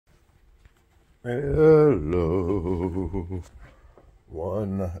Hello,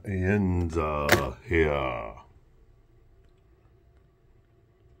 one Yenza here.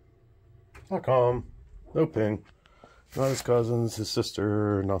 Not calm, no ping, not his cousins, his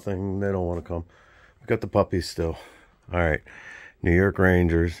sister, nothing. They don't want to come. We got the puppies still. All right, New York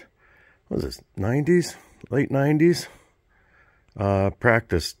Rangers. What is this? 90s, late 90s.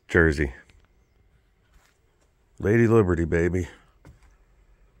 Practice jersey. Lady Liberty, baby.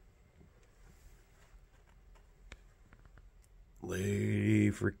 Lady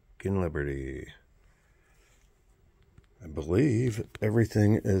freaking Liberty. I believe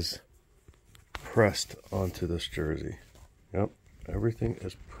everything is pressed onto this jersey. Yep, everything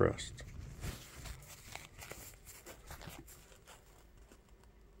is pressed.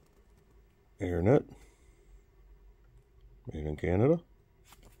 Airnet. Made in Canada.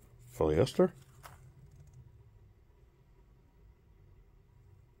 Polyester.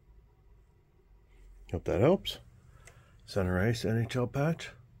 Hope that helps. Center Ice NHL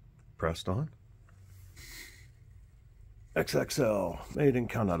patch, pressed on. XXL, made in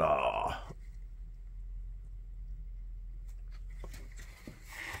Canada.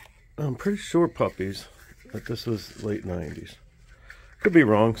 I'm pretty sure, puppies, that this was late 90s. Could be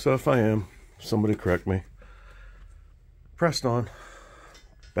wrong, so if I am, somebody correct me. Pressed on.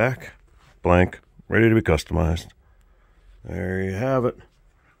 Back, blank, ready to be customized. There you have it.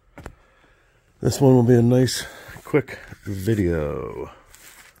 This one will be a nice quick video.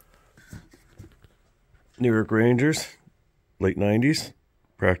 New York Rangers, late 90s,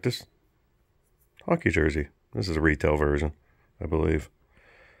 practice, hockey jersey. This is a retail version, I believe.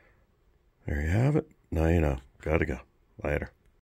 There you have it. Now you know. Gotta go. Later.